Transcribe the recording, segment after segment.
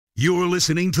You're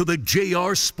listening to the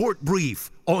JR Sport Brief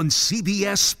on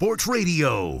CBS Sports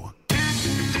Radio.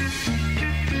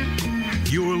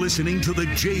 You're listening to the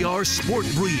JR Sport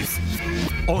Brief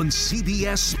on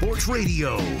CBS Sports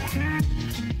Radio.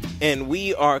 And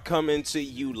we are coming to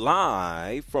you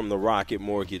live from the Rocket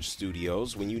Mortgage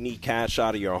Studios. When you need cash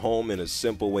out of your home and a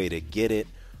simple way to get it,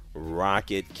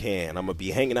 Rocket can. I'm going to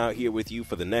be hanging out here with you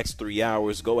for the next 3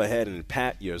 hours. Go ahead and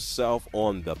pat yourself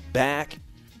on the back.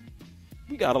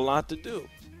 We got a lot to do.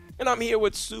 And I'm here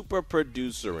with super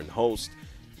producer and host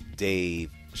Dave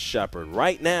Shepard.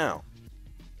 Right now,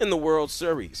 in the World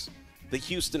Series, the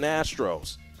Houston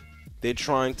Astros, they're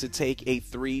trying to take a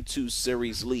 3-2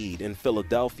 series lead in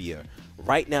Philadelphia.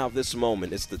 Right now, this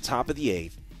moment, it's the top of the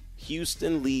 8th.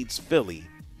 Houston leads Philly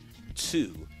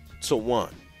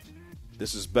 2-1.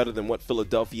 This is better than what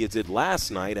Philadelphia did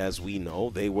last night. As we know,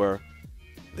 they were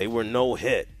no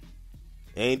hit.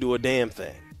 They ain't do a damn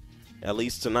thing. At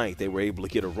least tonight, they were able to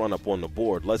get a run up on the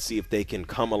board. Let's see if they can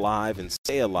come alive and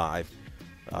stay alive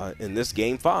in this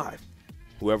Game 5.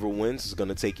 Whoever wins is going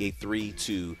to take a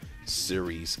 3-2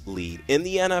 series lead. In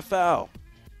the NFL,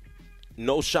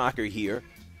 no shocker here.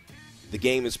 The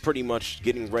game is pretty much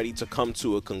getting ready to come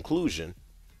to a conclusion.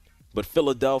 But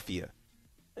Philadelphia,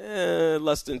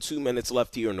 less than 2 minutes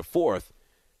left here in the fourth,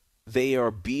 they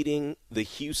are beating the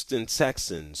Houston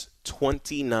Texans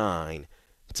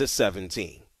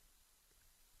 29-17.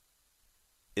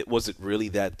 Was it really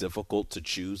that difficult to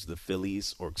choose the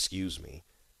Phillies? There's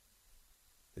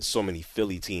so many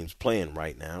Philly teams playing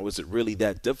right now. Was it really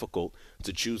that difficult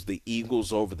to choose the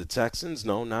Eagles over the Texans?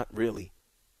 No, not really.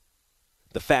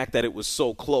 The fact that it was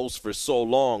so close for so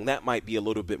long, that might be a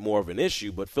little bit more of an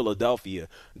issue, but Philadelphia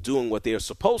doing what they're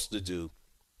supposed to do,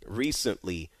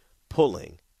 recently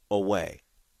pulling away.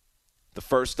 The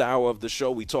first hour of the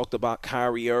show, we talked about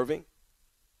Kyrie Irving.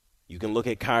 You can look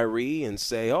at Kyrie and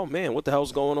say, oh, man, what the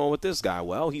hell's going on with this guy?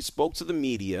 Well, he spoke to the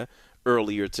media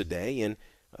earlier today, and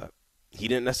he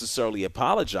didn't necessarily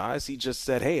apologize. He just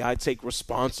said, hey, I take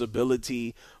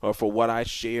responsibility for what I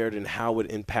shared and how it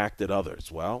impacted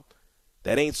others. Well,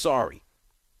 that ain't sorry.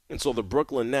 And so the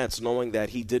Brooklyn Nets, knowing that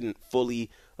he didn't fully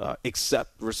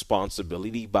accept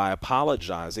responsibility by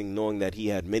apologizing, knowing that he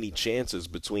had many chances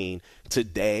between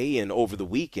today and over the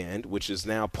weekend, which is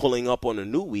now pulling up on a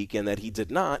new weekend that he did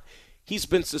not, he's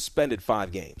been suspended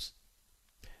 5 games.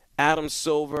 Adam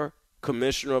Silver,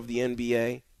 commissioner of the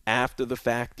NBA, after the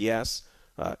fact, yes,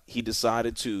 he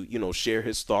decided to, share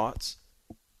his thoughts.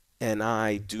 And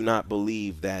I do not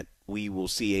believe that we will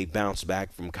see a bounce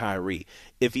back from Kyrie.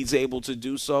 If he's able to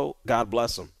do so, God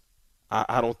bless him.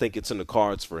 I don't think it's in the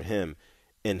cards for him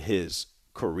in his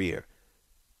career.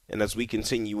 And as we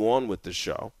continue on with the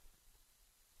show,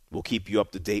 we'll keep you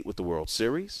up to date with the World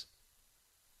Series.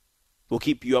 We'll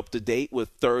keep you up to date with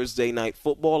Thursday Night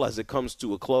Football as it comes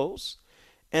to a close.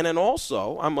 And then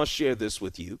also, I must share this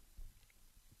with you.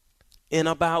 In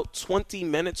about 20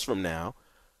 minutes from now,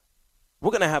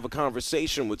 we're going to have a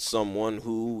conversation with someone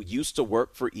who used to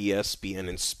work for ESPN.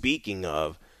 And speaking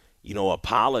of,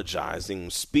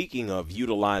 apologizing, speaking of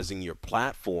utilizing your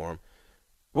platform,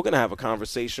 we're going to have a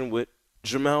conversation with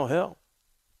Jemele Hill,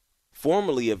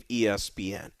 formerly of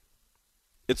ESPN.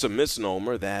 It's a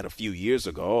misnomer that a few years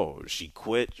ago she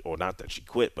quit, or not that she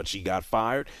quit, but she got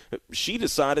fired. She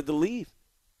decided to leave.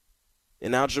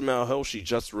 And now Jemele Hill, she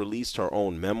just released her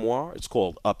own memoir. It's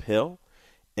called Uphill.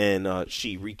 And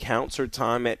she recounts her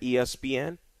time at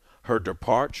ESPN, her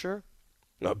departure,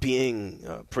 being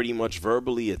pretty much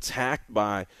verbally attacked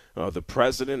by the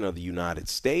president of the United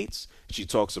States. She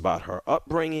talks about her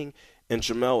upbringing. And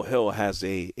Jemele Hill has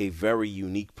a very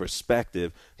unique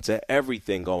perspective to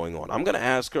everything going on. I'm going to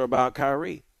ask her about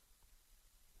Kyrie.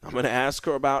 I'm going to ask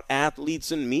her about athletes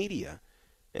and media.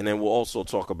 And then we'll also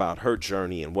talk about her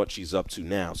journey and what she's up to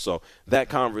now. So that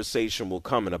conversation will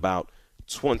come in about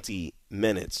 20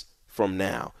 minutes from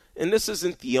now. And this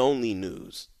isn't the only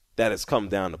news that has come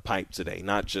down the pipe today,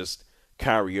 not just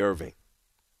Kyrie Irving.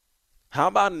 How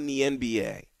about in the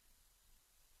NBA?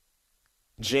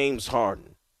 James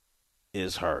Harden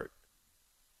is hurt.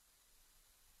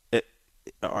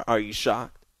 Are you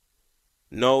shocked?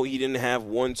 No, he didn't have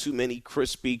one too many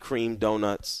Krispy Kreme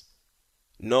donuts.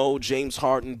 No, James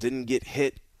Harden didn't get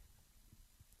hit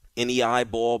in the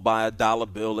eyeball by a dollar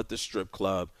bill at the strip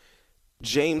club.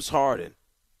 James Harden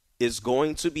is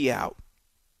going to be out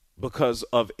because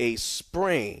of a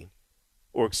sprain,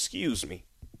 a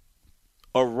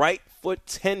right foot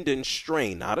tendon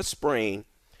strain, not a sprain,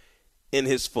 in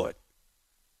his foot.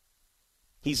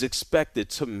 He's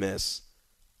expected to miss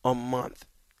a month.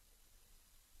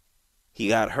 He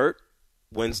got hurt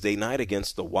Wednesday night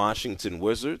against the Washington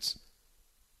Wizards.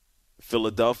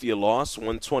 Philadelphia lost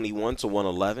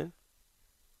 121-111.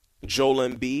 Joel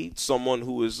Embiid, someone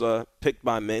who is picked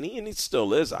by many, and he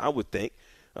still is, I would think,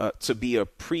 to be a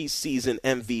preseason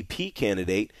MVP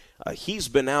candidate. He's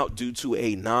been out due to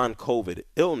a non-COVID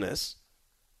illness.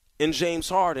 And James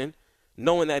Harden,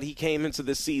 knowing that he came into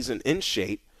the season in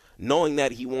shape, knowing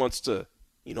that he wants to,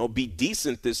 be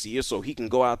decent this year so he can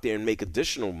go out there and make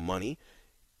additional money,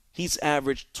 he's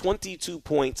averaged 22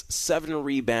 points, 7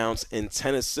 rebounds, and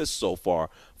 10 assists so far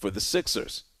for the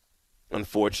Sixers.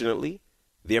 Unfortunately,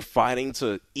 they're fighting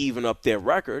to even up their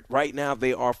record. Right now,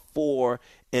 they are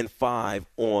 4-5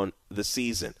 on the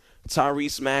season.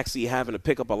 Tyrese Maxey having to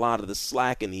pick up a lot of the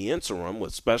slack in the interim,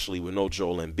 especially with no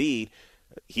Joel Embiid.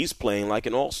 He's playing like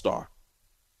an all-star.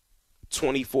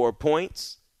 24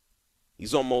 points.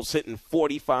 He's almost hitting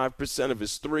 45% of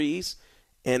his threes,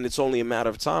 and it's only a matter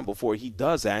of time before he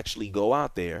does actually go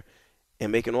out there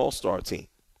and make an all-star team.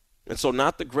 And so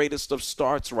not the greatest of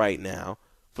starts right now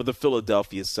for the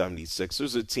Philadelphia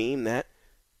 76ers, a team that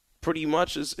pretty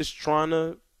much is trying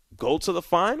to go to the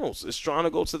finals, is trying to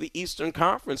go to the Eastern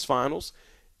Conference Finals,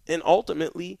 and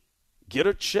ultimately get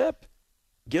a chip,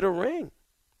 get a ring.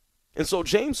 And so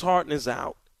James Harden is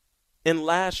out. And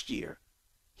last year,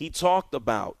 he talked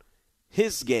about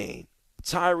his game,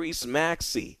 Tyrese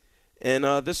Maxey. And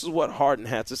this is what Harden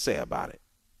had to say about it.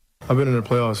 I've been in the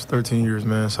playoffs 13 years,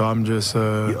 man, so I'm just...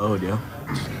 You old, yo.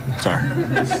 Sorry.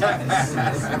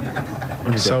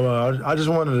 So I just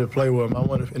wanted to play with him. I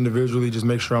wanted to individually just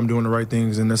make sure I'm doing the right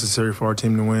things and necessary for our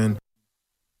team to win.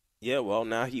 Yeah, well,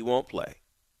 now he won't play.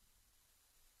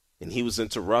 And he was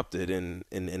interrupted in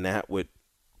that with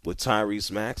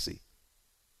Tyrese Maxey.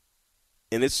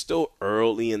 And it's still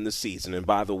early in the season. And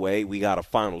by the way, we got a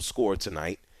final score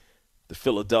tonight. The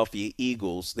Philadelphia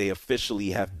Eagles, they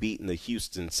officially have beaten the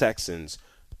Houston Texans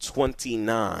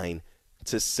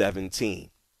 29-17.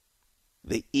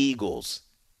 The Eagles,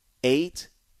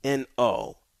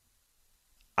 8-0.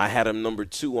 I had them number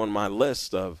 2 on my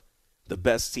list of the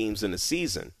best teams in the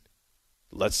season.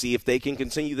 Let's see if they can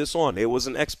continue this on. There was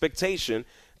an expectation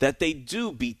that they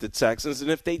do beat the Texans, and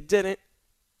if they didn't,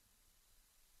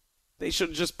 they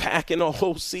should just pack in a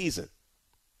whole season.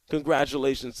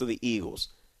 Congratulations to the Eagles.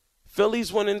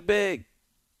 Philly's winning big.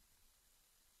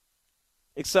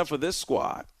 Except for this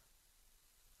squad.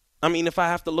 I mean, if I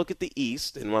have to look at the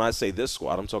East, and when I say this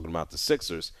squad, I'm talking about the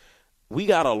Sixers, we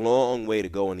got a long way to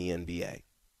go in the NBA.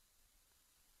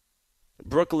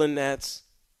 Brooklyn Nets,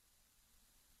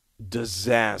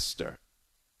 disaster.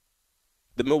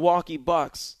 The Milwaukee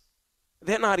Bucks,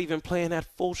 they're not even playing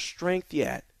at full strength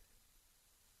yet.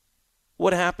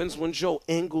 What happens when Joe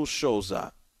Ingles shows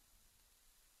up?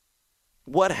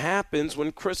 What happens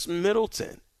when Chris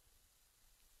Middleton,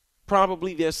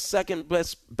 probably their second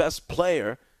best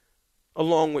player,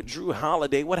 along with Drew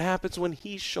Holiday, what happens when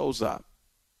he shows up?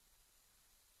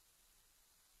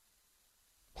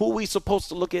 Who are we supposed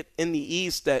to look at in the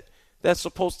East that's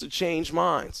supposed to change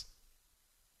minds?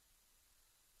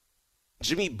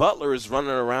 Jimmy Butler is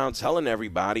running around telling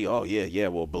everybody, oh, yeah,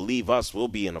 well, believe us, we'll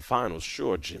be in the finals.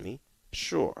 Sure, Jimmy,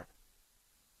 sure.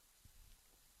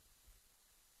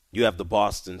 You have the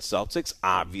Boston Celtics,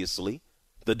 obviously,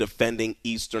 the defending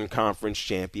Eastern Conference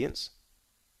champions.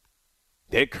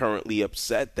 They're currently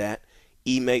upset that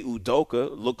Ime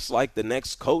Udoka looks like the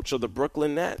next coach of the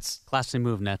Brooklyn Nets. Classy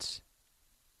move, Nets.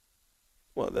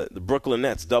 Well, the Brooklyn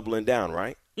Nets doubling down,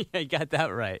 right? Yeah, you got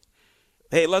that right.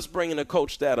 Hey, let's bring in a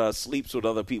coach that sleeps with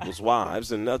other people's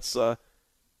wives, and let's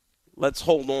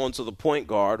hold on to the point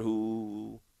guard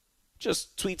who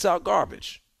just tweets out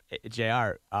garbage.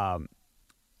 JR, I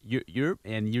know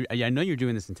you're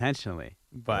doing this intentionally,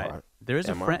 but there is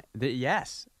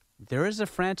there is a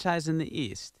franchise in the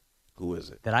East. Who is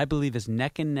it? That I believe is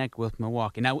neck and neck with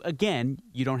Milwaukee. Now, again,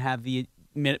 you don't have the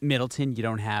Middleton, you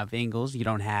don't have Ingles, you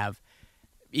don't have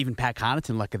even Pat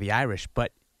Connaughton, luck of the Irish,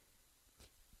 but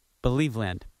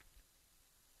Believeland.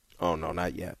 Oh no,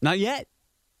 not yet. Not yet.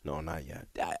 No, not yet.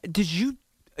 Did you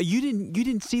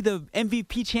didn't see the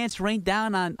MVP chance rain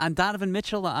down on Donovan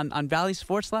Mitchell on Valley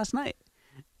Sports last night?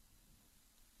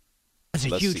 That's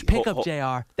a huge pickup,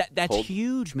 JR. That's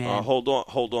huge, man. Hold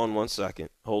on 1 second.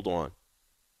 Hold on.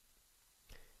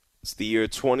 It's the year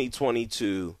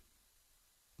 2022.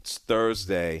 It's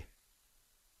Thursday.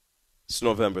 It's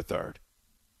November 3rd.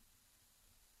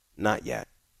 Not yet.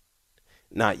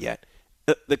 Not yet.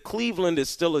 The Cleveland is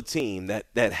still a team that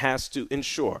has to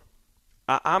ensure.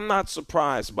 I'm not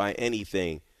surprised by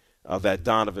anything that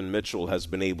Donovan Mitchell has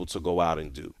been able to go out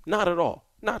and do. Not at all.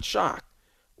 Not shocked.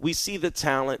 We see the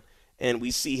talent, and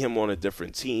we see him on a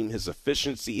different team. His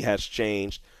efficiency has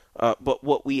changed. But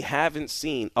what we haven't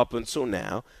seen up until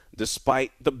now,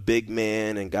 despite the big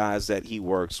man and guys that he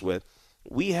works with,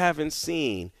 we haven't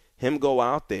seen him go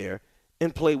out there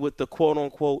and play with the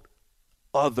quote-unquote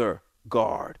other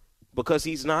guard, because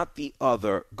he's not the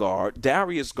other guard.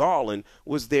 Darius Garland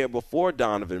was there before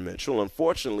Donovan Mitchell.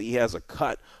 Unfortunately, he has a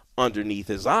cut underneath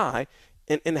his eye,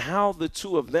 and how the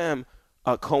two of them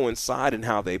coincide in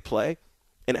how they play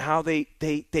and how they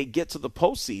get to the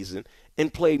postseason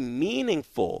and play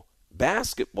meaningful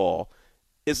basketball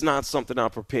is not something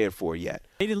I'm prepared for yet.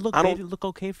 They didn't look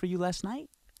okay for you last night?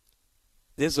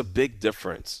 There's a big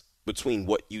difference between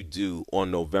what you do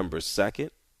on November 2nd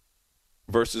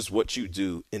versus what you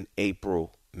do in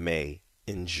April, May,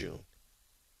 and June.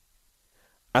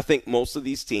 I think most of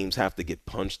these teams have to get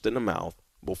punched in the mouth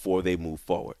before they move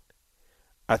forward.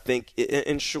 I think,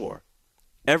 and sure,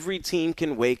 every team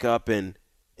can wake up and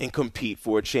compete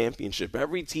for a championship.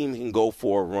 Every team can go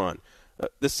for a run.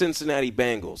 The Cincinnati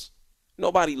Bengals,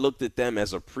 nobody looked at them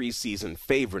as a preseason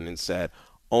favorite and said,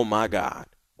 oh my God,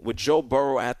 with Joe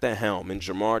Burrow at the helm and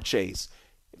Jamar Chase,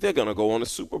 they're going to go on a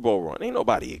Super Bowl run. Ain't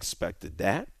nobody expected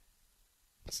that.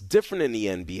 It's different in the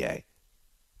NBA.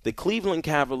 The Cleveland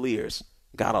Cavaliers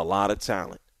got a lot of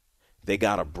talent. They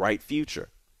got a bright future.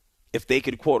 If they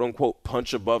could, quote-unquote,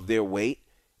 punch above their weight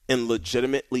and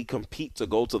legitimately compete to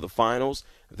go to the finals,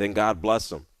 then God bless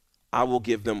them. I will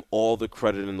give them all the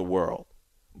credit in the world.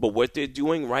 But what they're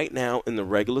doing right now in the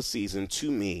regular season,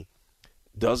 to me,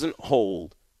 doesn't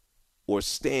hold or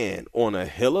stand on a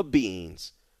hill of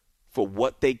beans for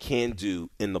what they can do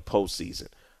in the postseason.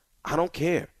 I don't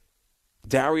care.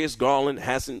 Darius Garland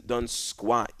hasn't done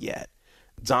squat yet.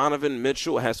 Donovan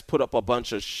Mitchell has put up a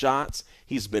bunch of shots.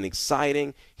 He's been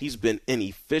exciting. He's been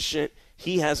inefficient.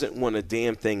 He hasn't won a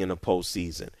damn thing in the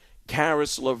postseason.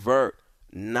 Karis LeVert,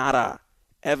 nada.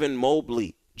 Evan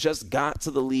Mobley just got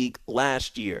to the league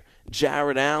last year.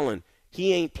 Jared Allen,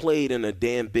 he ain't played in a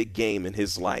damn big game in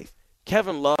his life.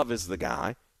 Kevin Love is the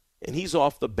guy, and he's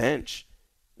off the bench.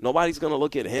 Nobody's going to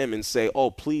look at him and say, oh,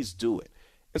 please do it.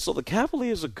 And so the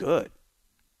Cavaliers are good.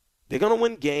 They're going to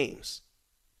win games.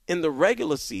 In the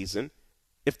regular season,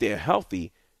 if they're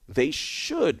healthy, they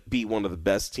should be one of the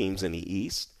best teams in the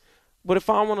East. But if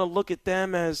I want to look at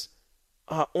them as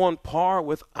on par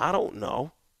with, I don't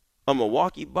know, a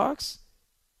Milwaukee Bucks,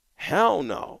 hell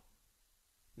no.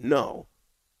 No.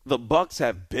 The Bucks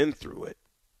have been through it.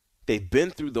 They've been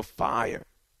through the fire.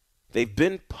 They've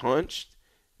been punched.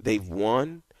 They've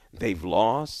won. They've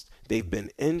lost. They've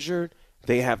been injured.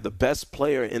 They have the best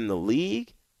player in the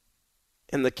league.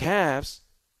 And the Cavs,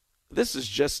 this is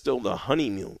just still the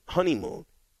honeymoon.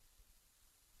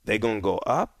 They're going to go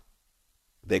up.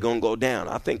 They're going to go down.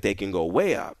 I think they can go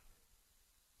way up.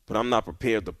 But I'm not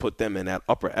prepared to put them in that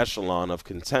upper echelon of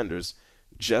contenders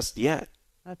just yet.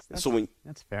 That's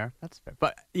fair. That's fair.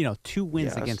 But, 2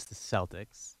 wins against the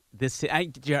Celtics. I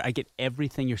get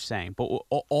everything you're saying. But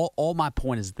all my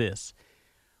point is this.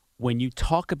 When you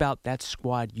talk about that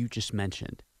squad you just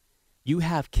mentioned, you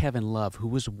have Kevin Love, who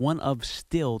was one of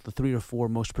still the 3 or 4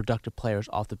 most productive players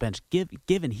off the bench.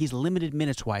 Given he's limited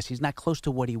minutes-wise, he's not close to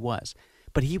what he was.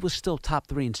 But he was still top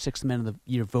 3 and 6th man of the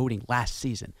year voting last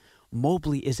season.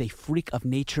 Mobley is a freak of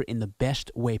nature in the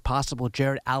best way possible.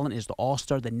 Jared Allen is the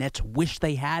all-star the Nets wish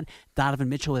they had. Donovan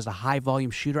Mitchell is a high-volume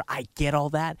shooter. I get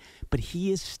all that. But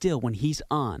he is still, when he's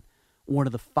on, one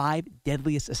of the 5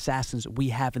 deadliest assassins we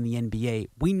have in the NBA.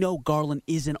 We know Garland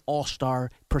is an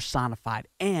all-star personified.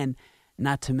 And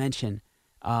not to mention,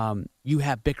 you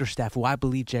have Bickerstaff, who I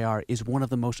believe, JR, is one of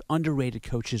the most underrated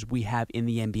coaches we have in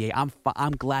the NBA.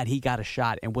 I'm glad he got a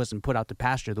shot and wasn't put out to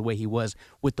pasture the way he was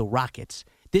with the Rockets.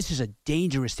 This is a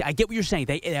dangerous team. I get what you're saying.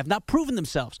 They have not proven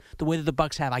themselves the way that the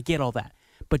Bucks have. I get all that.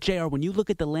 But, JR, when you look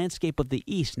at the landscape of the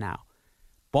East now,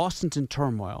 Boston's in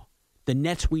turmoil. The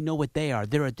Nets, we know what they are.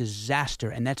 They're a disaster,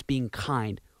 and that's being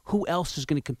kind. Who else is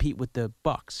going to compete with the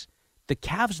Bucks? The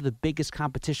Cavs are the biggest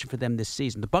competition for them this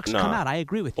season. The Bucks come out. I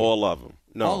agree with you. All of them.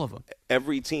 No, all of them.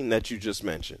 Every team that you just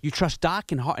mentioned. You trust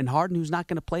Doc and Harden, who's not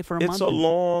going to play for a month?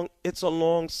 It's a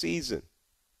long season.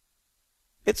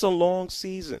 It's a long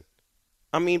season.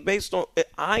 I mean,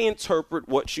 I interpret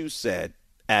what you said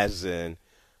as in,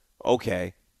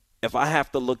 okay, if I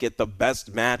have to look at the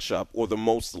best matchup or the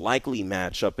most likely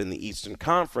matchup in the Eastern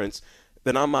Conference,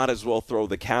 then I might as well throw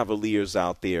the Cavaliers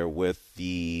out there with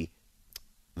the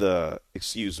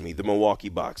Milwaukee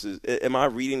Bucks. Am I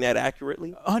reading that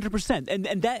accurately? 100%.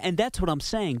 And that's what I'm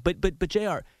saying. But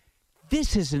JR,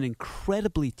 this is an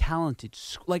incredibly talented.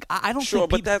 I don't think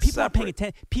people aren't paying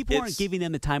attention. People aren't giving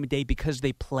them the time of day because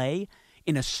they play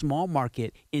in a small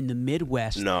market in the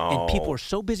Midwest. No. And people are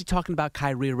so busy talking about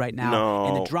Kyrie right now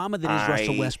and the drama that is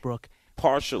Russell Westbrook.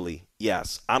 partially,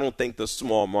 yes. I don't think the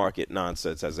small market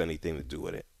nonsense has anything to do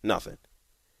with it. Nothing.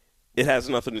 It has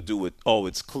nothing to do with,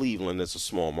 it's Cleveland, it's a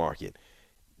small market.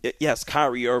 Yes,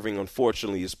 Kyrie Irving,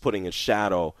 unfortunately, is putting a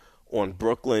shadow on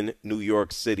Brooklyn, New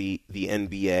York City, the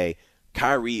NBA.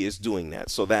 Kyrie is doing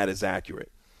that, so that is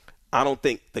accurate. I don't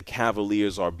think the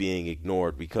Cavaliers are being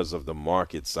ignored because of the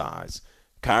market size.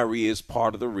 Kyrie is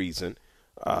part of the reason.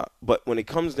 But when it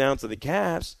comes down to the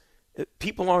Cavs,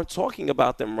 people aren't talking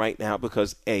about them right now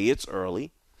because, A, it's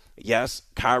early. Yes,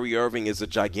 Kyrie Irving is a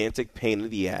gigantic pain in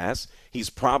the ass. He's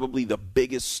probably the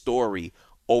biggest story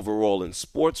overall in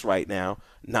sports right now,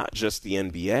 not just the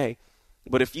NBA.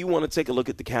 But if you want to take a look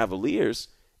at the Cavaliers,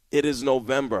 it is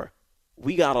November.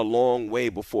 We got a long way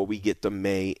before we get to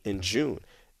May and June.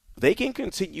 They can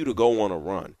continue to go on a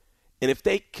run. And if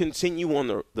they continue on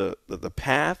the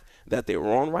path that they're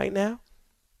on right now,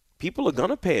 people are going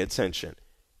to pay attention.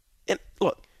 And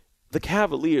look, the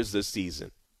Cavaliers this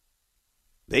season,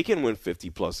 they can win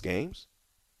 50-plus games.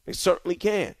 They certainly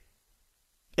can.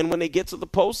 And when they get to the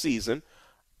postseason,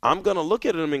 I'm going to look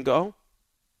at them and go,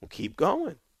 well, keep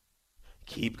going.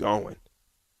 Keep going.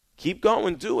 Keep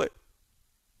going. Do it.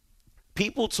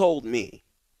 People told me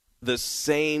the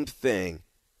same thing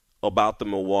about the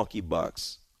Milwaukee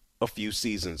Bucks a few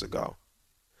seasons ago.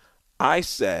 I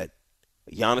said,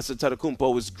 Giannis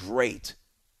Antetokounmpo is great.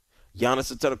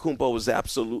 Giannis Antetokounmpo is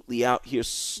absolutely out here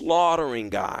slaughtering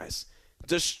guys,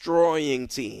 destroying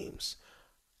teams.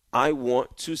 I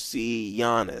want to see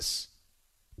Giannis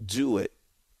do it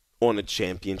on a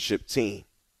championship team.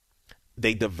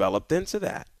 They developed into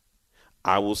that.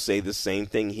 I will say the same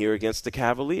thing here against the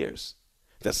Cavaliers.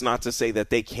 That's not to say that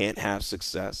they can't have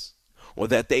success or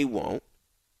that they won't.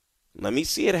 Let me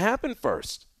see it happen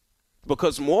first.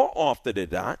 Because more often than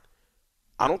not,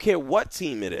 I don't care what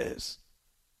team it is,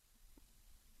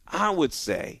 I would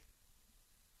say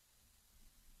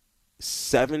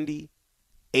 70,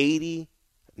 80,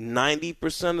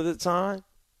 90% of the time,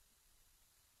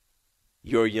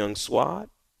 you're a young squad,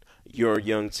 you're a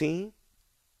young team,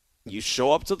 you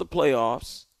show up to the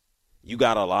playoffs, you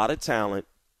got a lot of talent,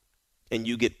 and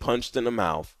you get punched in the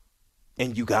mouth,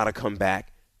 and you got to come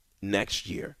back next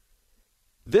year.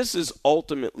 This is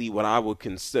ultimately what I would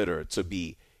consider to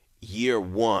be year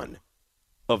one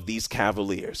of these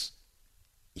Cavaliers.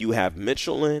 You have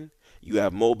Mitchell in, you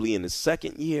have Mobley in his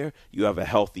second year, you have a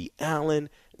healthy Allen,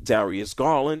 Darius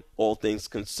Garland, all things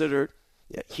considered.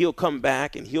 He'll come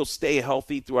back and he'll stay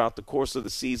healthy throughout the course of the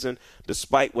season,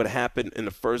 despite what happened in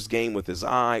the first game with his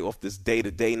eye off this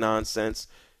day-to-day nonsense.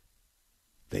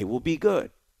 They will be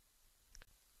good.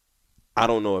 I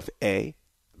don't know if, A,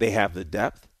 they have the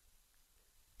depth.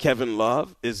 Kevin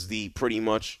Love is the pretty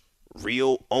much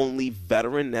real only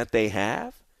veteran that they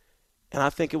have, and I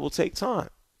think it will take time.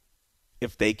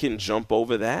 If they can jump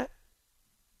over that,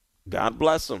 God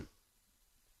bless them.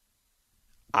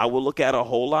 I will look at a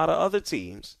whole lot of other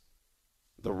teams.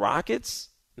 The Rockets,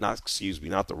 not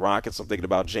the Rockets, I'm thinking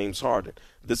about James Harden.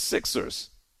 The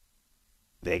Sixers,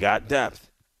 they got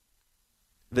depth.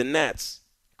 The Nets,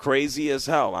 crazy as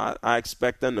hell. I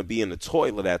expect them to be in the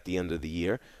toilet at the end of the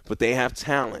year, but they have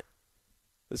talent.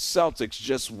 The Celtics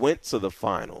just went to the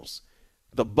finals.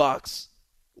 The Bucks,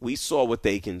 we saw what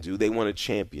they can do. They won a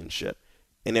championship,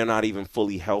 and they're not even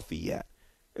fully healthy yet.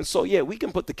 And so, yeah, we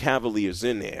can put the Cavaliers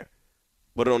in there.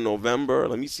 But on November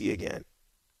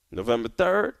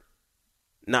 3rd,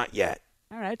 not yet.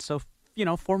 All right, so,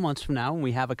 4 months from now when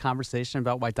we have a conversation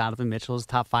about why Donovan Mitchell is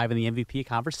top 5 in the MVP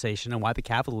conversation and why the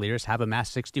Cavaliers have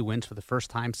amassed 60 wins for the first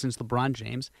time since LeBron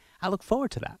James, I look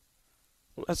forward to that.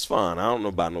 Well, that's fine. I don't know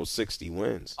about no 60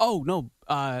 wins. Oh, no,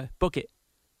 book it.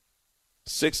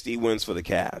 60 wins for the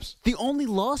Cavs. The only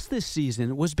loss this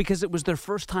season was because it was their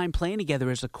first time playing together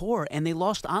as a core, and they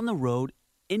lost on the road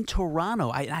in Toronto,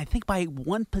 I think by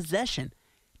one possession.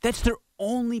 That's their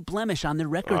only blemish on their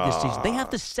record this season. They have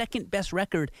the second best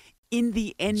record in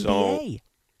the NBA.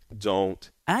 Don't.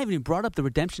 I haven't even brought up the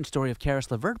redemption story of Karis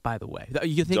LeVert, by the way.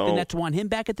 You think the Nets want him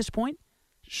back at this point?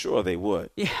 Sure they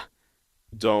would. Yeah.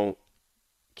 Don't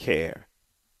care.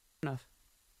 Enough.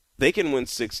 They can win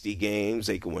 60 games.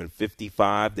 They can win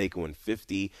 55. They can win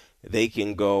 50. They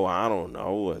can go,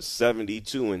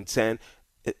 72-10.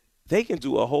 They can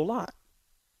do a whole lot.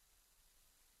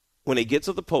 When they get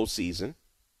to the postseason,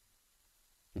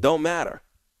 don't matter.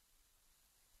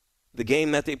 The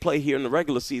game that they play here in the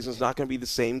regular season is not going to be the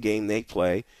same game they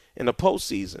play in the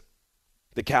postseason.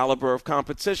 The caliber of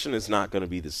competition is not going to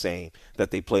be the same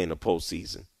that they play in the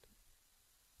postseason.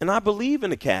 And I believe in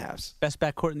the Cavs. Best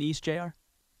backcourt in the East, JR?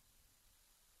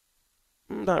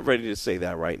 I'm not ready to say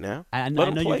that right now. I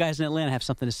know you guys in Atlanta have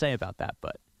something to say about that,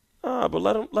 but But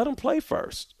let him play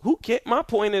first. My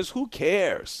point is, who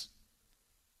cares?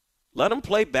 Let him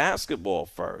play basketball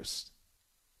first.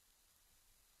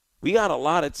 We got a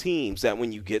lot of teams that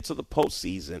when you get to the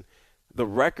postseason, the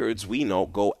records we know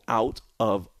go out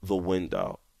of the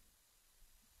window.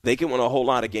 They can win a whole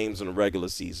lot of games in the regular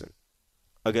season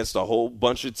against a whole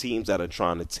bunch of teams that are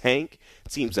trying to tank,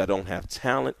 teams that don't have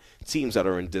talent, teams that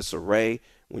are in disarray.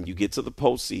 When you get to the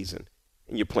postseason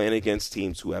and you're playing against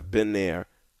teams who have been there,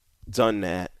 done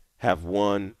that, have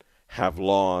won, have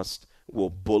lost, will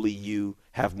bully you,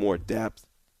 have more depth,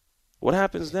 what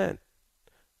happens then?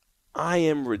 I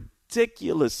am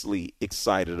ridiculously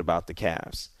excited about the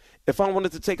Cavs. If I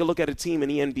wanted to take a look at a team in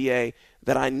the NBA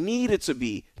that I needed to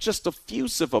be just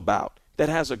effusive about, that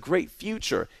has a great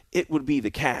future, it would be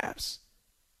the Cavs.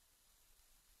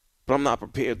 But I'm not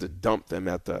prepared to dump them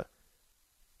at the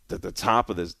top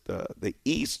of the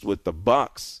East with the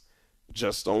Bucks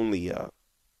just only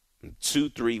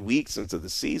 2-3 weeks into the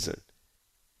season.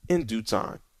 In due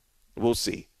time, we'll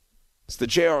see. It's the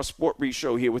JR Sport Brief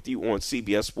Show here with you on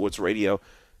CBS Sports Radio.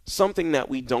 Something that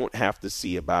we don't have to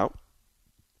see about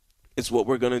is what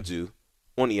we're going to do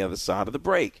on the other side of the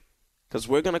break, because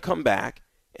we're going to come back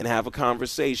and have a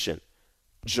conversation.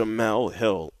 Jemele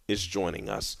Hill is joining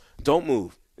us. Don't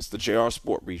move. It's the JR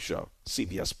Sport Brief Show,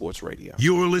 CBS Sports Radio.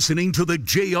 You're listening to the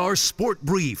JR Sport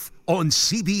Brief on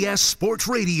CBS Sports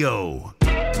Radio.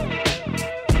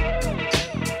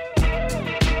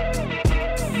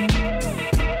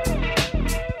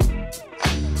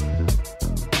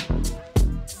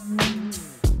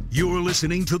 You're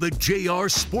listening to the JR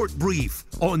Sport Brief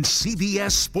on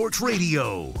CBS Sports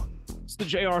Radio. It's the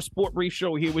JR Sport Brief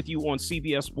Show here with you on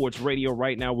CBS Sports Radio.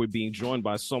 Right now, we're being joined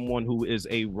by someone who is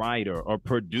a writer, a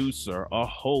producer, a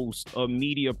host, a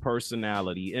media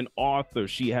personality, an author.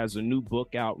 She has a new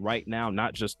book out right now,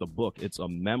 not just a book, it's a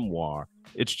memoir.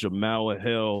 It's Jemele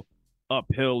Hill.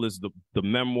 Uphill is the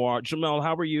memoir. Jemele,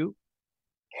 how are you?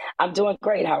 I'm doing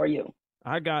great. How are you?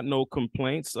 I got no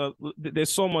complaints.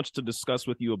 There's so much to discuss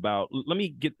with you about. Let me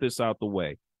get this out the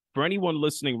way. For anyone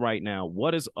listening right now,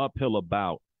 what is Uphill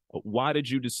about? Why did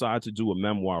you decide to do a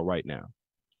memoir right now?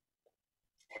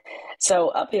 So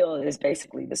Uphill is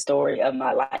basically the story of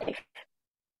my life.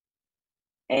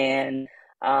 And,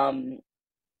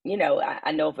 you know,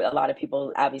 I know a lot of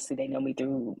people, obviously, they know me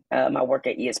through my work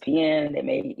at ESPN. They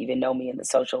may even know me in the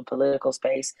social political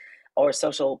space or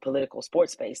social political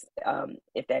sports space,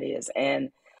 if that is. And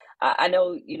I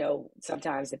know, you know,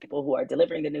 sometimes the people who are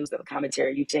delivering the news, the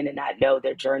commentary, you tend to not know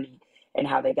their journey and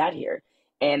how they got here.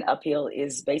 And Uphill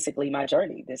is basically my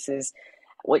journey. This is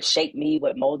what shaped me,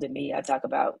 what molded me. I talk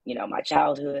about, you know, my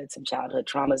childhood, some childhood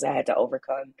traumas I had to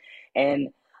overcome, and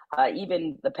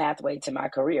even the pathway to my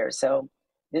career. So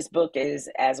this book is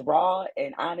as raw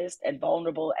and honest and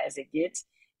vulnerable as it gets.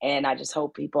 And I just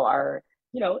hope people are,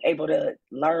 you know, able to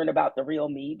learn about the real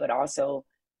me, but also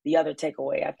the other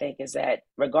takeaway, I think, is that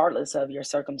regardless of your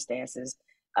circumstances,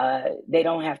 they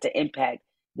don't have to impact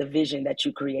the vision that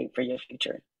you create for your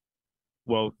future.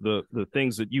 Well, the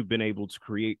things that you've been able to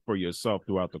create for yourself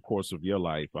throughout the course of your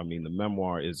life, I mean, the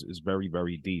memoir is very,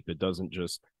 very deep. It doesn't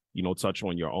just, you know, touch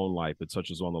on your own life. It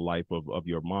touches on the life of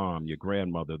your mom, your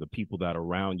grandmother, the people that are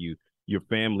around you, your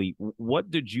family.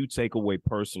 What did you take away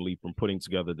personally from putting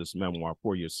together this memoir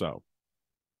for yourself?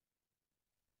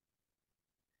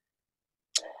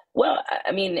 Well,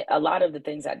 I mean, a lot of the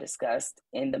things I discussed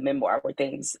in the memoir were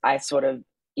things I sort of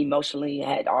emotionally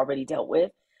had already dealt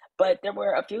with. But there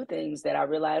were a few things that I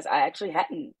realized I actually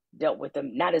hadn't dealt with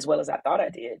them, not as well as I thought I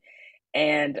did.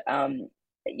 And,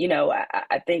 you know,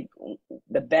 I think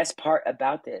the best part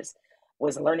about this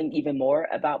was learning even more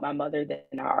about my mother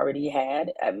than I already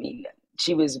had. I mean,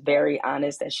 she was very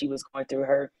honest that she was going through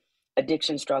her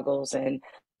addiction struggles. And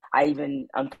I even,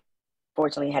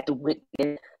 unfortunately, had to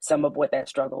witness some of what that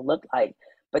struggle looked like.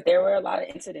 But there were a lot of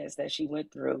incidents that she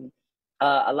went through,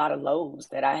 a lot of lows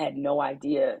that I had no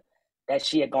idea that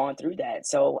she had gone through that.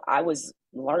 So I was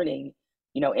learning,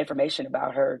 you know, information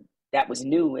about her that was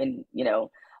new. And, you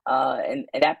know, and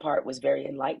that part was very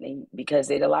enlightening because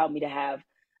it allowed me to have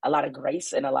a lot of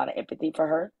grace and a lot of empathy for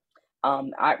her.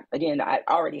 I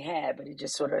already had, but it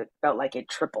just sort of felt like it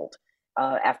tripled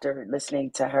after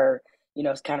listening to her, you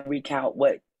know, kind of recount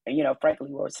what, you know,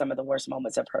 frankly, were some of the worst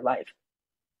moments of her life.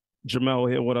 Jemele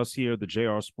here with us here, the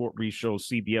JR Sport Brief Show,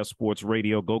 CBS Sports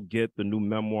Radio. Go get the new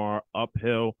memoir,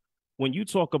 Uphill. When you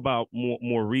talk about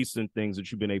more recent things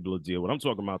that you've been able to deal with, I'm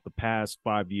talking about the past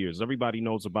 5 years. Everybody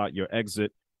knows about your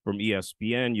exit from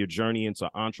ESPN, your journey into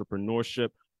entrepreneurship.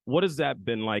 What has that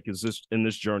been like in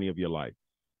this journey of your life?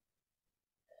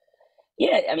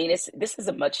 Yeah, I mean, this is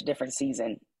a much different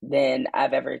season than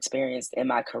I've ever experienced in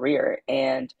my career,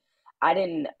 and I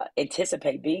didn't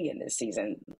anticipate being in this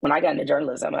season. When I got into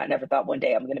journalism, I never thought one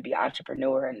day I'm going to be an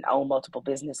entrepreneur and own multiple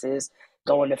businesses,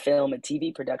 go into film and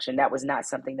TV production. That was not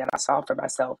something that I saw for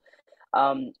myself.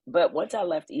 But once I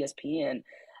left ESPN,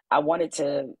 I wanted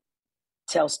to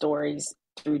tell stories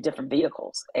through different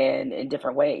vehicles and in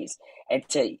different ways, and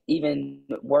to even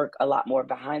work a lot more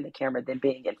behind the camera than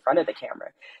being in front of the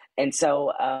camera. And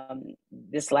so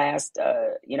this last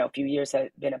few years have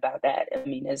been about that. I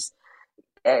mean, as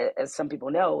some people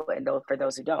know, and for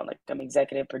those who don't, like, I'm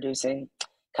executive producing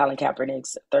Colin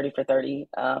Kaepernick's 30 for 30.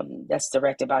 That's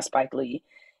directed by Spike Lee.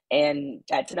 And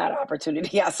that's not an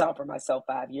opportunity I saw for myself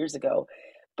 5 years ago.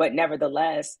 But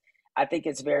nevertheless, I think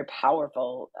it's very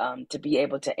powerful to be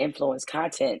able to influence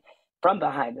content from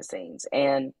behind the scenes.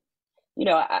 And,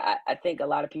 I think a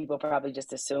lot of people probably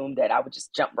just assume that I would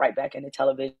just jump right back into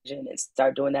television and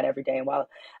start doing that every day. And while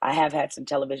I have had some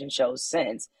television shows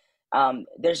since,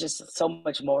 there's just so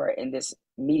much more in this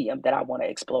medium that I want to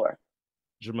explore.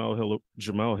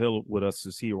 Jemele Hill with us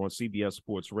is here on CBS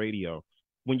Sports Radio.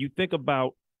 When you think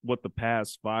about what the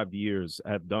past 5 years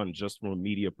have done just from a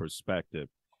media perspective,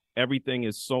 everything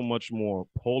is so much more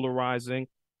polarizing.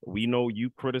 We know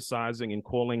you criticizing and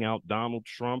calling out Donald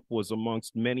Trump was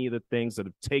amongst many of the things that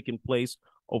have taken place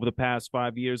over the past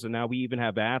 5 years. And now we even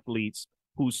have athletes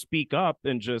who speak up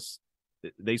and just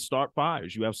they start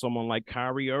fires. You have someone like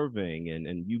Kyrie Irving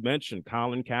and you mentioned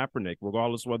Colin Kaepernick,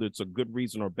 regardless whether it's a good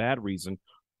reason or bad reason.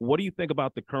 What do you think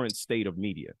about the current state of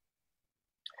media?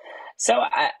 So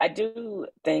I do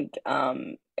think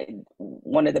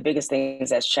one of the biggest things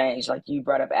that's changed, like you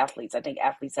brought up athletes, I think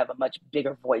athletes have a much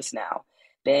bigger voice now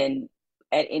than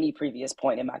at any previous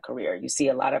point in my career. You see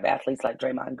a lot of athletes like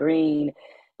Draymond Green,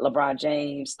 LeBron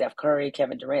James, Steph Curry,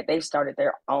 Kevin Durant. They've started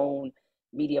their own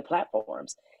media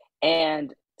platforms.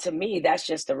 And to me, that's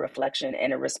just a reflection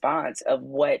and a response of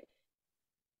what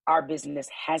our business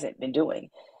hasn't been doing.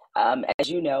 As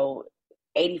you know,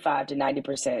 85 to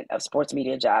 90% of sports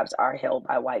media jobs are held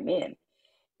by white men.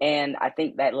 And I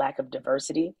think that lack of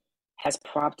diversity has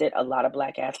prompted a lot of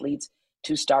Black athletes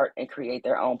to start and create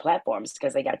their own platforms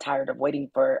because they got tired of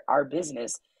waiting for our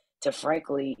business to,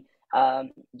 frankly,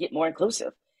 get more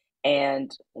inclusive.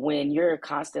 And when you're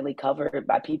constantly covered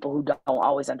by people who don't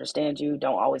always understand you,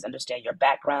 don't always understand your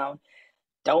background,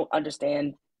 don't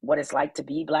understand what it's like to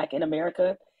be Black in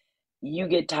America, you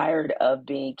get tired of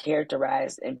being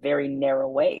characterized in very narrow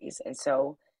ways. And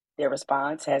so their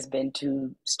response has been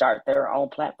to start their own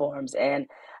platforms. And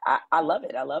I love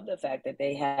it. I love the fact that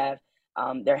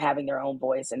they're having their own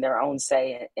voice and their own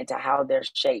say into how they're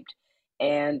shaped.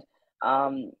 And,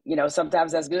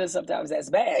 sometimes that's good, sometimes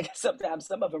that's bad. Sometimes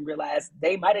some of them realize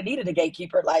they might have needed a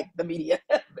gatekeeper like the media.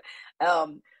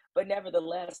 But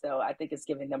nevertheless, though, I think it's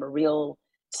giving them a real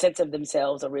sense of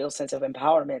themselves, a real sense of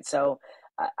empowerment. So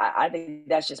I think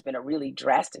that's just been a really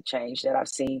drastic change that I've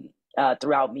seen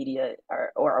throughout media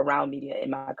or around media in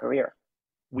my career.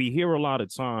 We hear a lot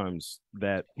of times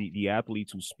that the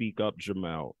athletes who speak up,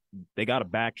 Jemele, they got to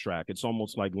backtrack. It's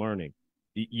almost like learning.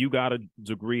 You got a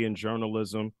degree in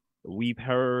journalism. We've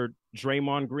heard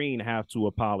Draymond Green have to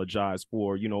apologize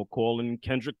for, calling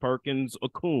Kendrick Perkins a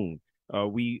coon. A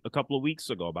couple of weeks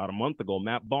ago, about a month ago,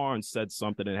 Matt Barnes said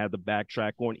something and had to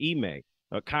backtrack on Ime.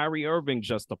 Kyrie Irving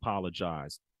just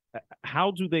apologized.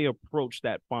 How do they approach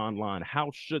that fine line? How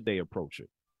should they approach it?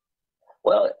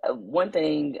 Well, one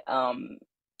thing, and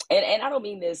I don't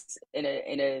mean this in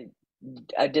a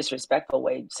disrespectful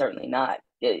way, certainly not.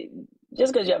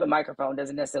 Just because you have a microphone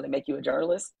doesn't necessarily make you a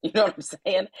journalist. You know what I'm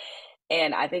saying?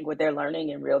 And I think what they're learning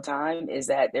in real time is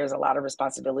that there's a lot of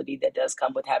responsibility that does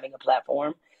come with having a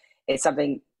platform. It's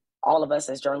something all of us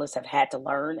as journalists have had to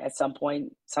learn at some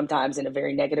point, sometimes in a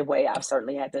very negative way. I've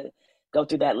certainly had to go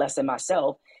through that lesson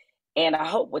myself. And I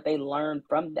hope what they learn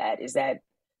from that is that,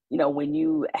 when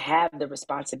you have the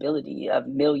responsibility of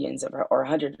millions or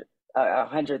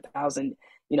 100,000,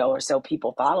 or so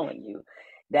people following you,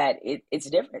 that it's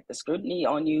different. The scrutiny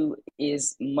on you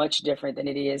is much different than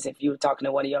it is if you were talking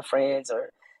to one of your friends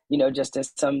or, just in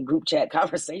some group chat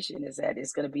conversation, is that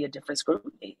it's going to be a different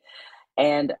scrutiny.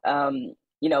 And,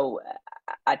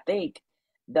 I think,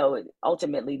 though,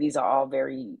 ultimately, these are all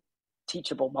very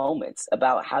teachable moments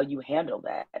about how you handle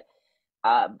that.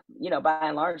 By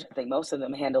and large, I think most of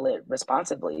them handle it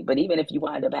responsibly. But even if you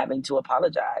wind up having to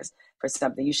apologize for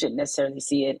something, you shouldn't necessarily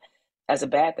see it as a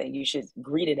bad thing. You should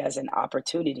greet it as an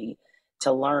opportunity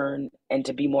to learn and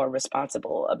to be more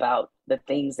responsible about the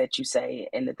things that you say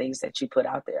and the things that you put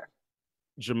out there.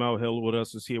 Jemele Hill with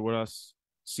us is here with us.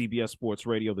 CBS Sports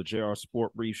Radio, the JR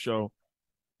Sport Brief Show.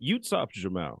 You tough,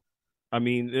 Jemele. I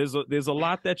mean, there's a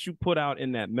lot that you put out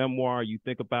in that memoir. You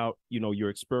think about, your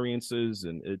experiences,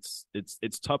 and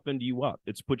it's toughened you up.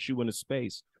 It's put you in a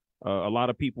space. A lot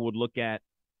of people would look at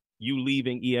you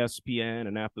leaving ESPN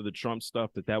and after the Trump stuff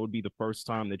that would be the first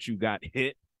time that you got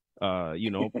hit.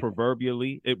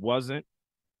 Proverbially, it wasn't.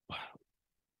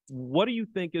 What do you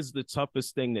think is the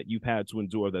toughest thing that you've had to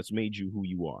endure that's made you who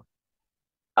you are?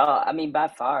 I mean, by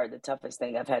far, the toughest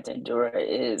thing I've had to endure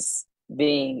is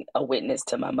being a witness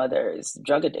to my mother's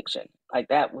drug addiction. Like,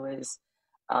 that was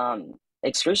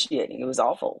excruciating. It was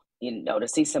awful, to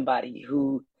see somebody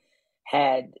who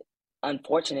had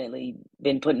unfortunately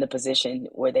been put in a position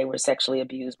where they were sexually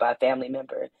abused by a family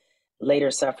member,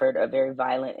 later suffered a very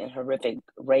violent and horrific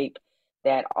rape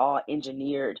that all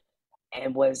engineered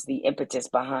and was the impetus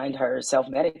behind her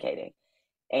self-medicating.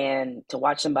 And to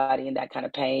watch somebody in that kind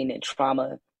of pain and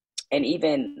trauma, and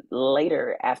even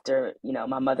later after,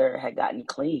 my mother had gotten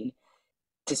clean,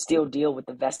 to still deal with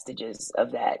the vestiges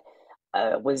of that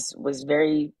was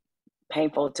very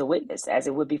painful to witness, as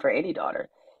it would be for any daughter.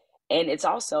 And it's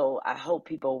also, I hope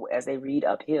people, as they read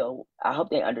Uphill, I hope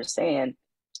they understand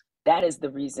that is the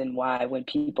reason why when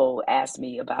people ask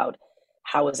me about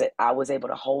how is it I was able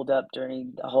to hold up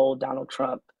during the whole Donald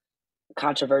Trump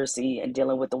controversy and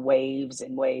dealing with the waves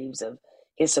and waves of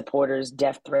his supporters,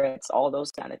 death threats, all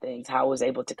those kind of things, how I was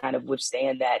able to kind of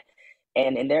withstand that,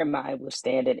 and in their mind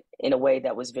withstand it in a way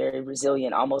that was very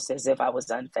resilient, almost as if I was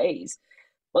unfazed.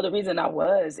 Well, the reason I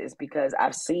was is because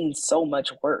I've seen so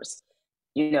much worse.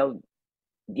 Angering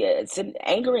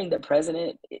the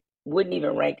president wouldn't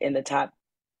even rank in the top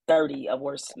 30 of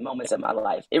worst moments of my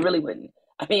life. It really wouldn't.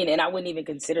 I mean, and I wouldn't even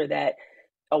consider that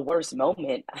a worse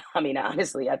moment. I mean,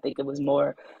 honestly, I think it was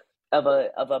more of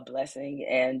a blessing,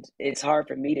 and it's hard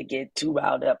for me to get too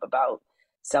riled up about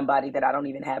somebody that I don't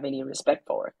even have any respect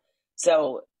for.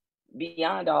 So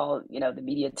beyond all, the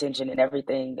media attention and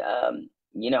everything,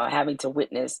 having to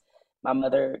witness my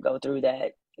mother go through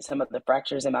that, some of the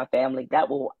fractures in my family, that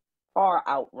will far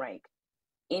outrank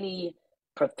any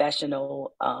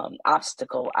professional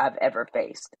obstacle I've ever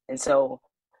faced. And so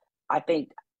I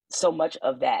think so much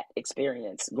of that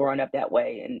experience growing up that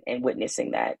way and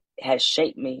witnessing that has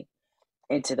shaped me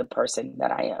into the person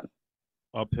that I am.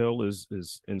 Uphill is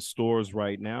in stores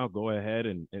right now. Go ahead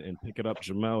and pick it up.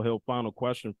 Jemele Hill, final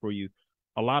question for you.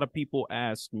 A lot of people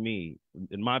ask me,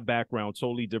 in my background,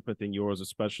 totally different than yours,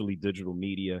 especially digital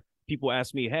media. People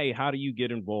ask me, hey, how do you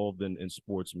get involved in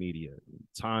sports media?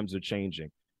 Times are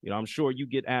changing. I'm sure you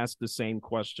get asked the same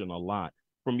question a lot.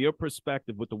 From your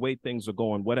perspective, with the way things are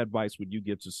going, what advice would you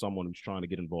give to someone who's trying to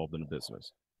get involved in the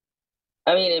business?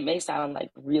 I mean, it may sound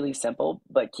like really simple,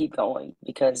 but keep going,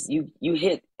 because you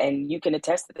hit, and you can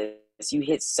attest to this, you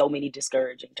hit so many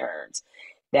discouraging turns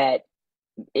that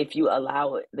if you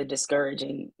allow the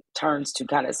discouraging turns to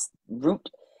kind of root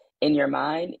in your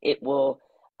mind, it will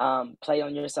play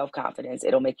on your self-confidence.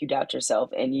 It'll make you doubt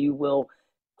yourself, and you will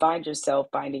find yourself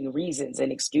finding reasons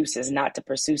and excuses not to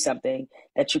pursue something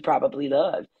that you probably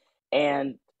love.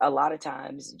 And a lot of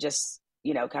times, just,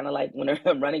 kind of like when a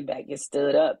running back gets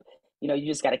stood up, you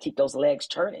just got to keep those legs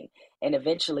turning, and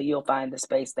eventually you'll find the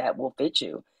space that will fit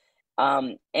you.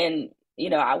 And,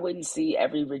 I wouldn't see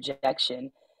every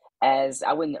rejection as,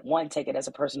 I wouldn't, one, take it as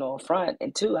a personal affront,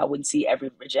 and two, I wouldn't see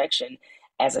every rejection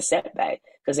as a setback,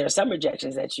 because there are some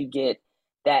rejections that you get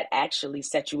that actually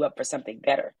set you up for something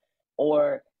better.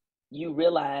 Or you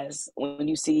realize when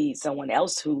you see someone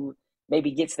else who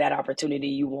maybe gets that opportunity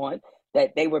you want,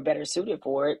 that they were better suited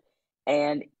for it,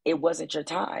 and it wasn't your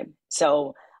time.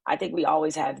 So I think we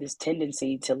always have this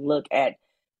tendency to look at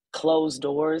closed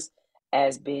doors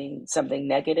as being something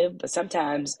negative, but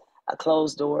sometimes a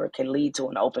closed door can lead to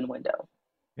an open window.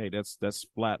 Hey, that's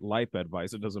flat life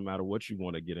advice. It doesn't matter what you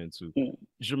want to get into.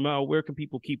 Jemele, where can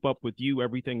people keep up with you,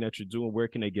 everything that you're doing? Where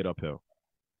can they get Uphill?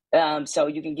 So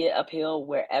you can get Uphill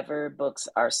wherever books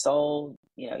are sold.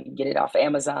 You can get it off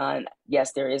Amazon.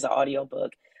 Yes, there is an audio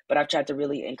book, but I've tried to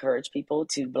really encourage people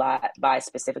to buy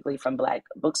specifically from Black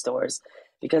bookstores,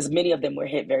 because many of them were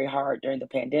hit very hard during the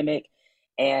pandemic.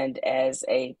 And as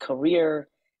a career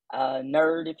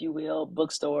nerd, if you will,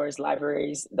 bookstores,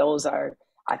 libraries, those are,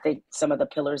 I think, some of the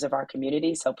pillars of our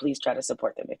community. So please try to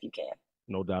support them if you can.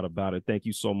 No doubt about it. Thank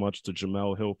you so much to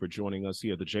Jemele Hill for joining us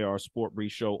here at the JR Sport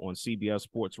Brief Show on CBS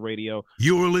Sports Radio.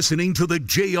 You're listening to the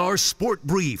JR Sport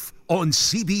Brief on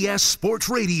CBS Sports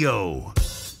Radio.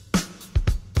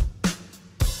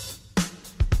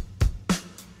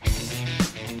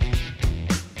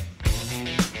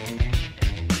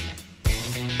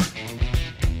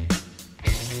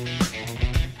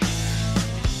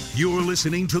 You're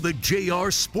listening to the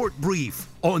JR Sport Brief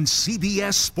on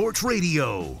CBS Sports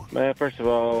Radio. Man, first of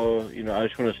all, I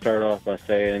just want to start off by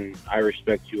saying I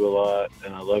respect you a lot,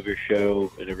 and I love your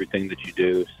show and everything that you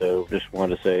do. So just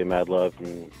wanted to say mad love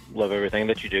and love everything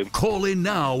that you do. Call in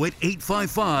now at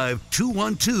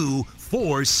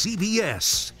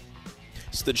 855-212-4CBS.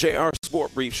 It's the JR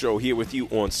Sport Brief Show here with you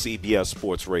on CBS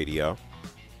Sports Radio.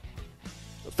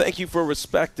 Thank you for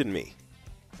respecting me.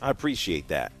 I appreciate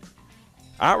that.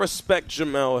 I respect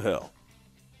Jemele Hill.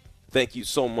 Thank you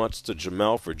so much to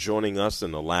Jemele for joining us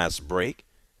in the last break,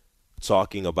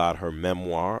 talking about her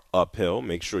memoir, Uphill.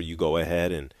 Make sure you go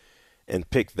ahead and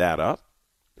pick that up.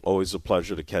 Always a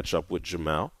pleasure to catch up with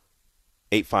Jemele.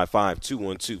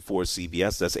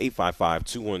 855-212-4CBS. That's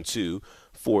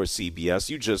 855-212-4CBS.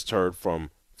 You just heard from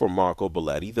Marco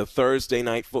Belletti. The Thursday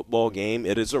night football game,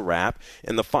 it is a wrap.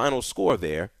 And the final score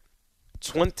there,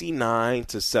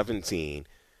 29-17.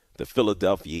 The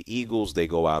Philadelphia Eagles, they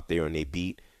go out there and they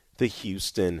beat the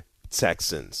Houston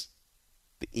Texans.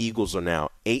 The Eagles are now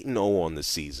 8-0 on the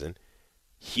season.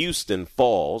 Houston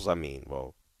falls.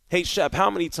 Hey, Shep,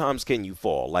 how many times can you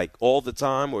fall? Like all the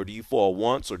time, or do you fall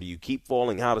once, or do you keep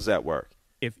falling? How does that work?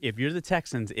 If you're the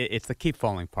Texans, it's the keep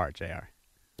falling part, JR.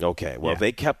 Okay, well,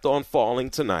 They kept on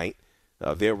falling tonight.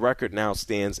 Their record now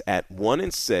stands at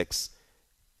 1-6,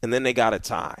 and then they got a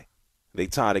tie. They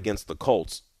tied against the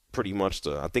Colts. Pretty much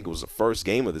I think it was the first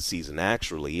game of the season,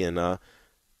 actually, and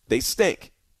they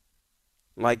stink.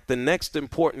 Like the next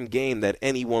important game that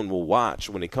anyone will watch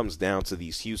when it comes down to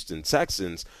these Houston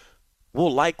Texans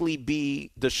will likely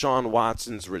be Deshaun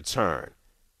Watson's return.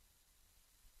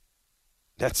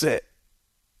 That's it.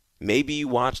 Maybe you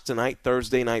watch tonight,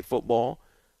 Thursday Night Football.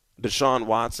 Deshaun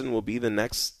Watson will be the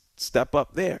next step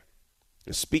up there.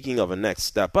 And speaking of a next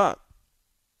step up,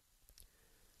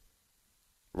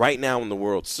 right now in the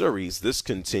World Series, this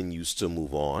continues to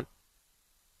move on.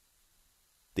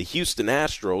 The Houston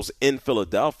Astros in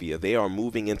Philadelphia, they are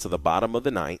moving into the bottom of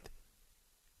the ninth.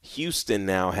 Houston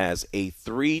now has a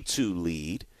 3-2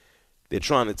 lead. They're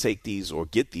trying to take these or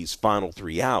get these final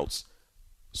 3 outs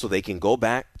so they can go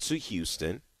back to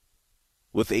Houston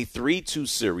with a 3-2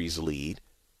 series lead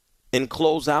and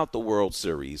close out the World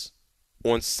Series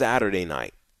on Saturday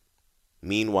night.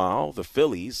 Meanwhile, the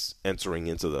Phillies, entering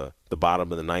into the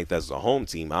bottom of the ninth as a home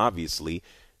team, obviously,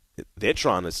 they're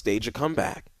trying to stage a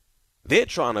comeback. They're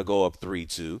trying to go up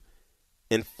 3-2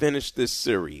 and finish this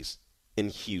series in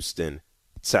Houston,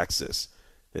 Texas.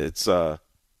 It's a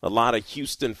lot of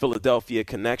Houston-Philadelphia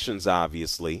connections,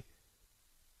 obviously.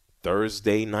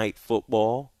 Thursday night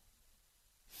football,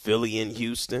 Philly and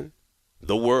Houston.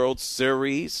 The World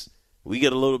Series, we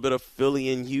get a little bit of Philly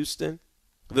and Houston.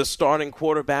 The starting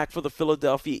quarterback for the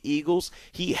Philadelphia Eagles,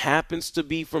 he happens to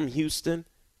be from Houston.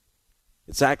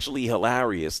 It's actually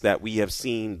hilarious that we have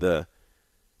seen the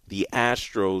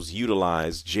Astros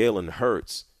utilize Jalen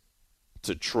Hurts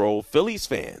to troll Phillies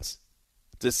fans,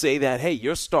 to say that, hey,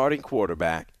 your starting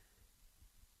quarterback,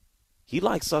 he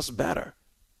likes us better.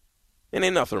 And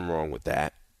ain't nothing wrong with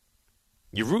that.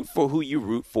 You root for who you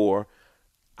root for.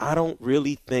 I don't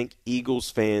really think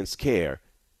Eagles fans care,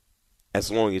 as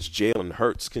long as Jalen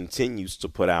Hurts continues to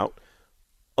put out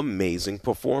amazing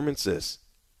performances.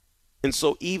 And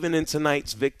so even in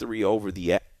tonight's victory over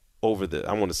the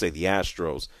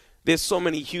Astros, there's so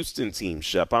many Houston teams,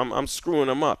 Shep. I'm screwing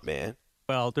them up, man.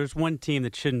 Well, there's one team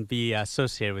that shouldn't be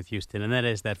associated with Houston, and that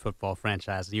is that football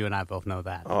franchise. You and I both know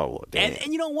that. Oh, well, damn.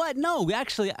 And you know what? No,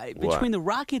 actually, between the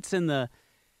Rockets and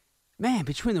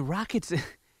between the Rockets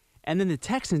and then the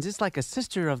Texans, it's like a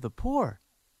sister of the poor.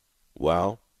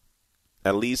 Well,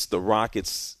 at least the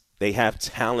Rockets, they have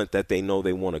talent that they know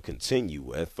they want to continue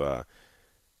with. The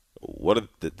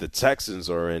Texans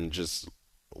are in just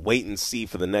wait and see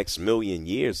for the next million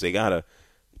years. They got to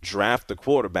draft the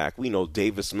quarterback. We know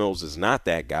Davis Mills is not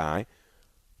that guy.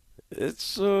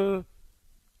 It's a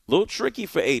little tricky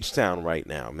for H-Town right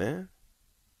now, man.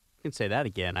 You can say that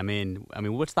again. I mean,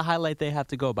 what's the highlight they have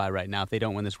to go by right now if they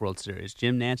don't win this World Series?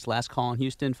 Jim Nantz, last call in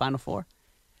Houston, Final Four?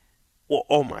 Well,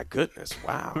 oh, my goodness.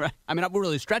 Wow. Right. I mean, we're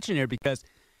really stretching here because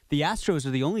the Astros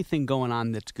are the only thing going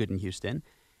on that's good in Houston.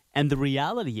 And the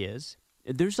reality is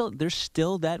there's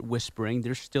still that whispering.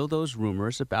 There's still those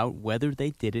rumors about whether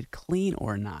they did it clean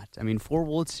or not. I mean, 4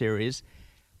 World Series,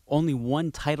 only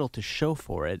 1 title to show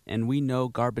for it. And we know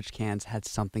garbage cans had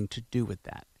something to do with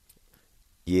that.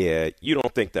 Yeah, you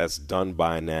don't think that's done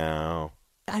by now?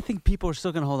 I think people are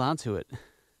still going to hold on to it.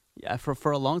 Yeah,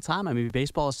 for a long time. I mean,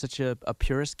 baseball is such a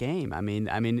purist game. I mean,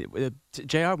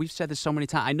 JR, we've said this so many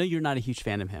times. I know you're not a huge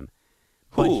fan of him,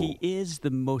 but he is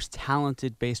the most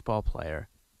talented baseball player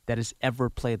that has ever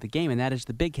played the game, and that is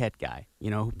the big head guy.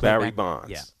 Who Barry Bonds.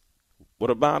 Yeah, What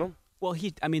about him? Well,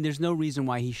 there's no reason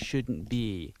why he shouldn't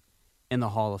be in the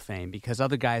Hall of Fame because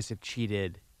other guys have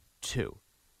cheated too.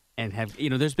 And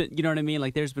there's been, you know what I mean?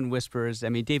 Like, there's been whispers. I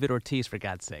mean, David Ortiz, for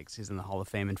God's sakes, he's in the Hall of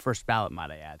Fame and first ballot,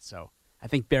 might I add. So I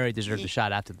think Barry deserved a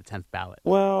shot after the 10th ballot.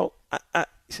 Well,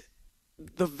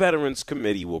 the Veterans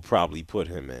Committee will probably put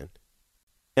him in.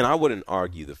 And I wouldn't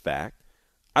argue the fact.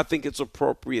 I think it's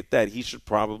appropriate that he should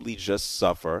probably just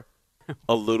suffer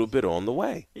a little bit on the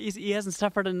way. He hasn't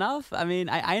suffered enough. I mean,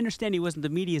 I understand he wasn't the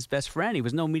media's best friend. He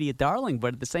was no media darling.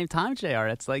 But at the same time, JR,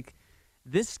 it's like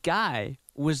this guy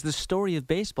was the story of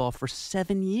baseball for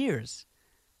 7 years.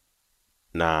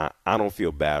 Nah, I don't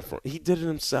feel bad for him. He did it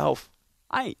himself.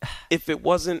 If it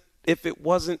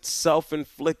wasn't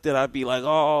self-inflicted, I'd be like,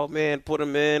 oh, man, put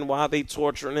him in. Why are they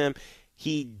torturing him?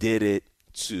 He did it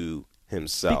to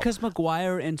himself. Because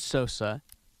McGwire and Sosa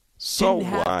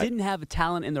didn't have a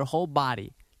talent in their whole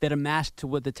body that amassed to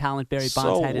what the talent Barry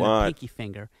Bonds had in a pinky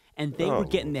finger. And they were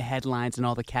getting the headlines and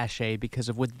all the cachet because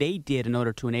of what they did in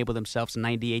order to enable themselves in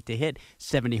 98 to hit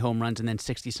 70 home runs and then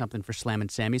 60-something for Slam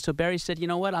and Sammy. So Barry said, you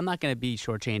know what? I'm not going to be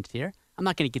shortchanged here. I'm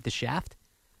not going to get the shaft.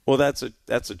 Well, that's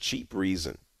a cheap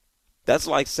reason. That's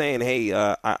like saying, hey,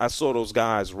 I saw those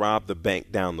guys rob the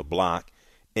bank down the block,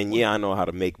 and I know how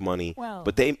to make money,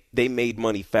 but they made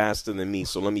money faster than me,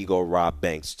 so let me go rob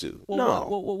banks too.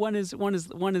 One is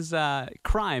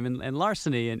crime and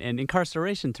larceny and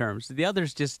incarceration terms. The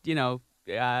other's just,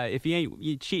 if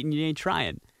you cheating, you ain't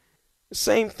trying.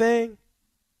 Same thing.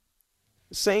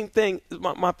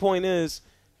 My point is,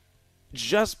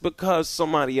 just because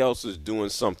somebody else is doing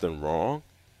something wrong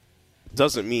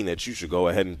doesn't mean that you should go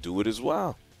ahead and do it as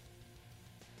well.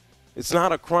 It's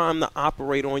not a crime to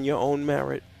operate on your own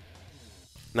merit.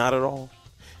 Not at all.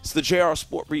 It's the JR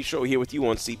Sport Brief Show here with you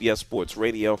on CBS Sports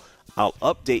Radio. I'll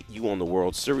update you on the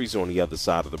World Series on the other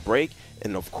side of the break.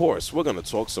 And, of course, we're going to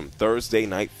talk some Thursday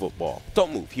night football.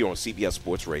 Don't move here on CBS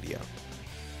Sports Radio.